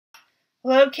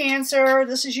Hello, Cancer.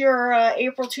 This is your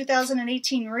April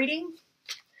 2018 reading.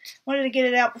 Wanted to get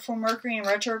it out before Mercury in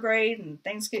retrograde, and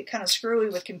things get kind of screwy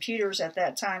with computers at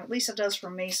that time. At least it does for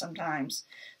me sometimes.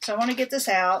 So I want to get this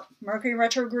out. Mercury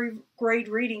retrograde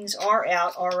readings are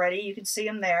out already. You can see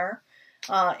them there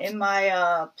in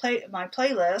my my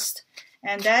playlist.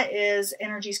 And that is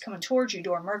energies coming towards you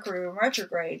during Mercury in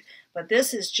retrograde. But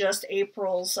this is just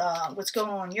April's, what's going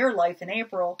on in your life in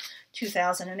April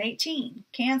 2018.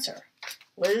 Cancer.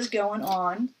 What is going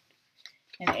on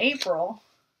in April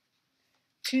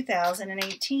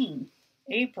 2018?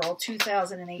 April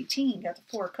 2018. Got the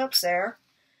Four of Cups there.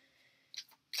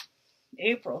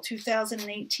 April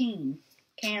 2018.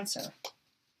 Cancer.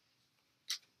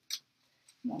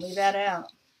 I'm going to leave that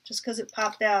out just because it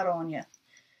popped out on you.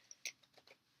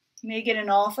 You may get an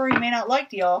offer. You may not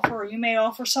like the offer, or you may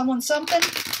offer someone something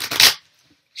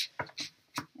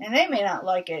and they may not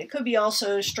like it. It could be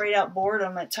also straight out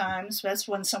boredom at times. That's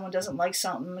when someone doesn't like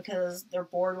something because they're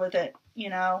bored with it,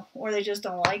 you know, or they just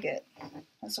don't like it.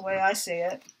 That's the way I see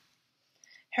it.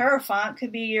 Hierophant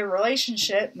could be your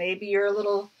relationship. Maybe you're a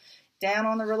little down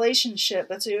on the relationship.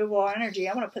 That's the overall energy.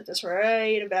 I'm going to put this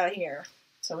right about here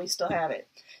so we still have it.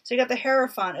 So you got the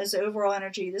Hierophant as the overall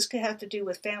energy. This could have to do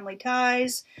with family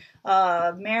ties,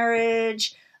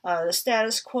 marriage, the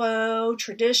status quo,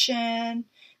 tradition.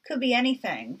 Could be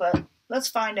anything, but let's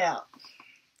find out.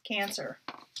 Cancer.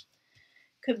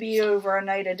 Could be over a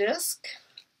Knight of Disc.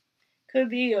 Could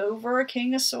be over a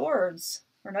King of Swords.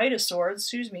 Or Knight of Swords,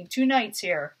 excuse me. Two knights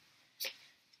here.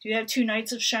 Do you have two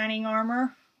knights of shining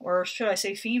armor? Or should I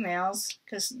say females?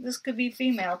 Because this could be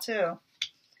female too.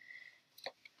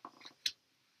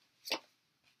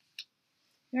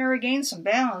 You're going to regain some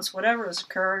balance, whatever has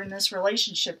occurred in this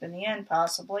relationship in the end,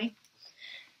 possibly.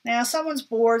 Now, someone's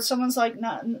bored. Someone's like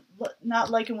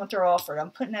not liking what they're offered. I'm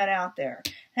putting that out there.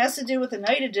 It has to do with the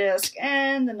Knight of Disc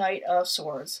and the Knight of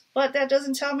Swords. But that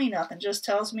doesn't tell me nothing. It just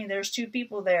tells me there's two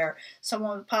people there.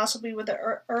 Someone possibly with the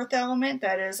earth element.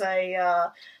 That is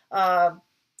a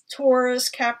Taurus,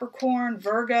 Capricorn,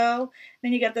 Virgo.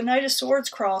 Then you got the Knight of Swords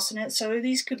crossing it. So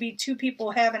these could be two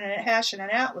people having it, hashing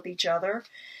it out with each other.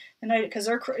 The Knight, because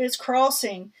it's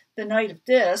crossing the Knight of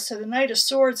Discs. So the Knight of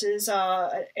Swords is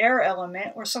an air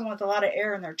element, or someone with a lot of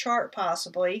air in their chart,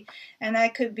 possibly. And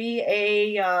that could be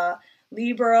a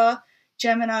Libra,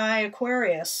 Gemini,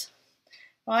 Aquarius.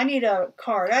 Well, I need a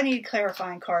card. I need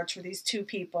clarifying cards for these two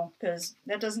people, because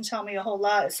that doesn't tell me a whole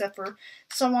lot, except for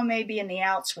someone may be in the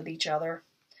outs with each other.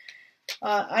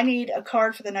 I need a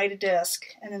card for the Knight of Disc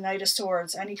and the Knight of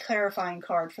Swords. I need a clarifying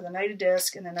card for the Knight of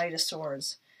Disc and the Knight of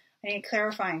Swords. I need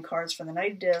clarifying cards for the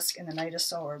Knight of Disc and the Knight of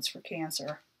Swords for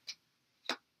Cancer.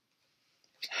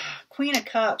 Queen of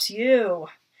Cups, you.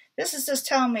 This is just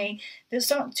telling me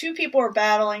there's two people are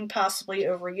battling possibly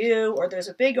over you, or there's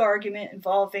a big argument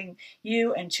involving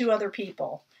you and two other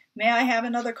people. May I have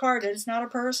another card that is not a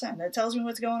person that tells me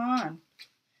what's going on?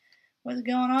 What's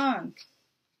going on?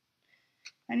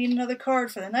 I need another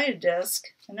card for the Knight of Disc,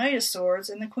 the Knight of Swords,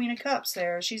 and the Queen of Cups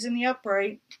there. She's in the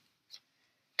upright.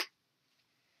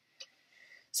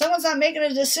 Someone's not making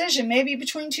a decision, maybe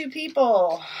between two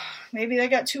people. Maybe they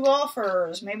got two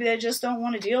offers. Maybe they just don't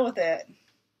want to deal with it.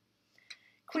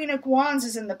 Queen of Wands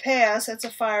is in the past. That's a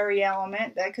fiery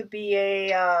element. That could be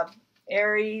a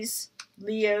Aries,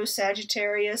 Leo,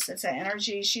 Sagittarius. It's an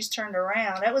energy. She's turned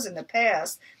around. That was in the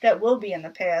past. That will be in the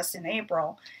past in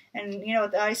April. And you know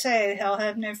what I say, hell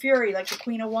have no fury, like the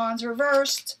Queen of Wands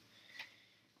reversed.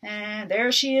 And there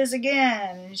she is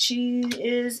again.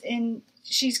 She's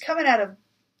coming out of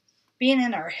being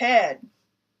in her head.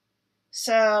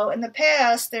 So in the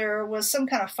past there was some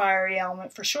kind of fiery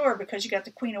element for sure, because you got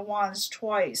the Queen of Wands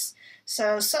twice.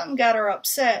 So something got her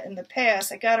upset in the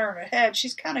past. It got her in her head.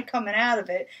 She's kind of coming out of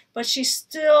it, but she's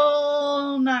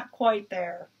still not quite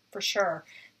there for sure,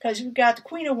 because you've got the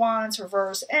Queen of Wands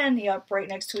reverse and the upright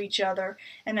next to each other,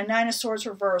 and the Nine of Swords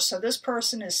reverse. So this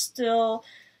person is still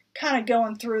kind of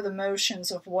going through the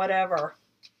motions of whatever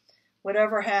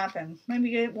happened. Maybe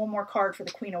get one more card for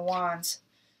the Queen of Wands.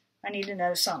 I need to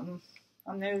know something.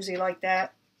 I'm nosy like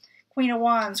that. Queen of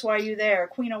Wands, why are you there?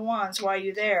 Queen of Wands, why are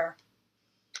you there?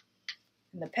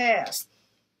 In the past,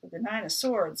 with the Nine of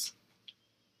Swords.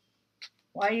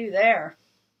 Why are you there?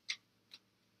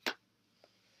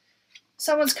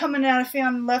 Someone's coming out of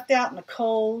feeling left out in the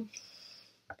cold,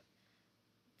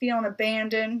 feeling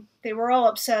abandoned. They were all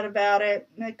upset about it.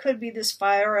 And it could be this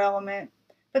fire element.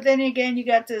 But then again, you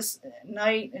got this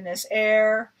night and this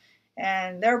air,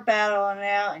 and they're battling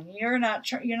out, and you're not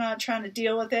trying to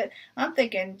deal with it. I'm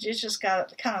thinking it's just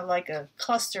got kind of like a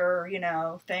cluster,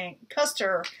 thing,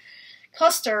 cluster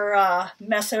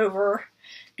mess over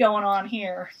going on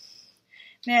here.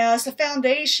 Now, as the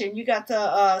foundation, you got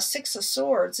the Six of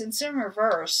Swords, and it's in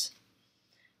reverse.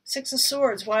 Six of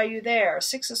Swords, why are you there?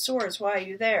 Six of Swords, why are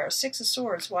you there? Six of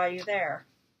Swords, why are you there?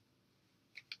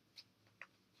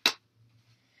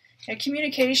 And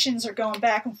communications are going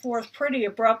back and forth pretty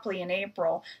abruptly in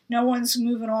April. No one's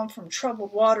moving on from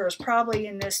troubled waters, probably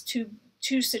in this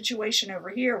two situation over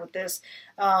here with this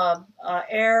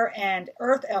air and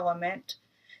earth element.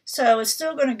 So it's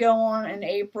still going to go on in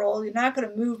April. You're not going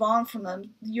to move on from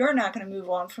them. You're not going to move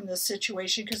on from this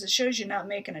situation because it shows you're not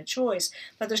making a choice.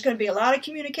 But there's going to be a lot of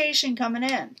communication coming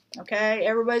in. Okay,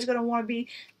 everybody's going to want to be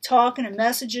talking and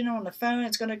messaging on the phone.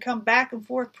 It's going to come back and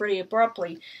forth pretty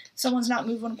abruptly. Someone's not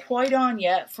moving quite on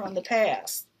yet from the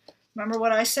past. Remember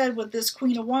what I said with this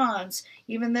Queen of Wands?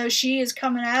 Even though she is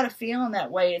coming out of feeling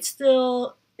that way, it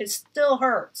still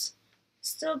hurts.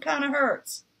 Still kind of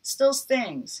hurts. Still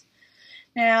stings.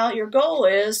 Now, your goal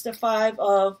is the Five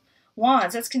of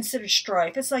Wands. That's considered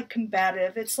strife. It's like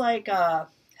combative. It's like, how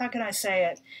can I say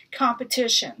it?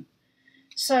 Competition.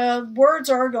 So words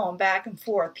are going back and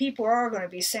forth. People are going to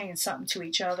be saying something to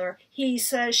each other. He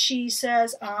says, she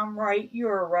says, I'm right,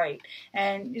 you're right.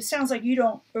 And it sounds like you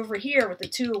don't, over here with the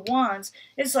Two of Wands,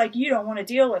 it's like you don't want to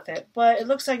deal with it. But it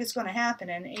looks like it's going to happen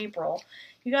in April.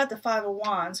 You got the Five of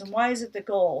Wands, and why is it the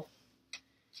goal?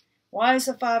 Why is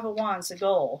the Five of Wands the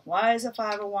goal? Why is the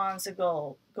Five of Wands the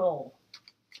goal?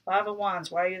 Five of Wands,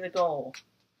 why are you the goal?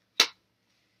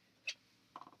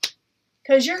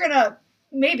 Because you're going to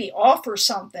maybe offer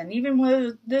something, even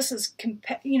when this is,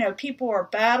 people are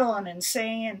battling and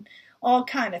saying all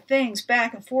kind of things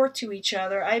back and forth to each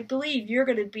other. I believe you're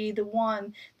going to be the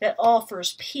one that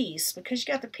offers peace, because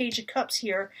you got the Page of Cups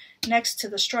here next to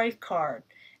the strife card.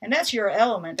 And that's your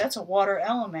element. That's a water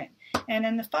element. And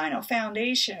in the final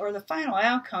foundation, or the final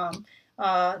outcome,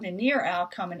 the near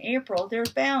outcome in April,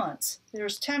 there's balance.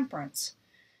 There's temperance.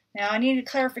 Now, I need a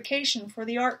clarification for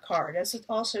the art card. That's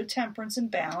also temperance and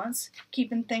balance,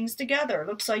 keeping things together.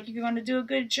 Looks like you're going to do a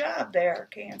good job there,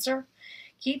 Cancer.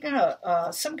 Keeping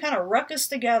some kind of ruckus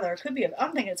together. It could be,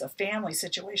 I'm thinking it's a family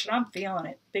situation. I'm feeling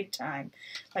it big time.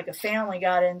 Like a family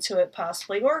got into it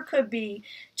possibly. Or it could be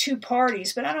two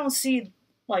parties, but I don't see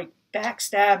like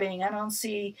backstabbing. I don't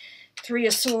see Three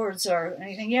of Swords or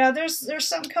anything. Yeah, there's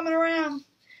something coming around.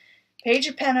 Page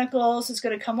of Pentacles is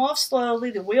going to come off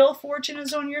slowly. The Wheel of Fortune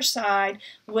is on your side.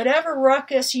 Whatever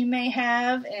ruckus you may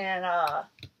have in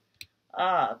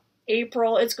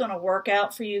April, it's going to work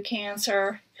out for you,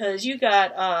 Cancer, because you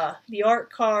got the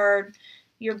art card.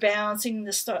 You're balancing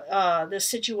this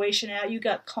situation out. You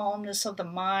got calmness of the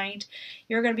mind.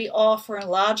 You're going to be offering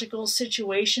logical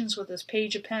situations with this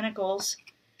Page of Pentacles.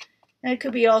 And it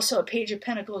could be also a Page of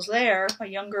Pentacles there, a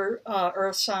younger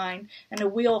earth sign, and the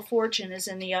Wheel of Fortune is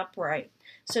in the upright.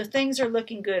 So things are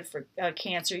looking good for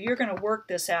Cancer. You're going to work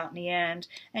this out in the end,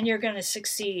 and you're going to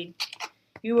succeed.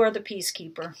 You are the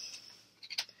Peacekeeper.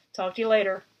 Talk to you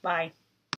later. Bye.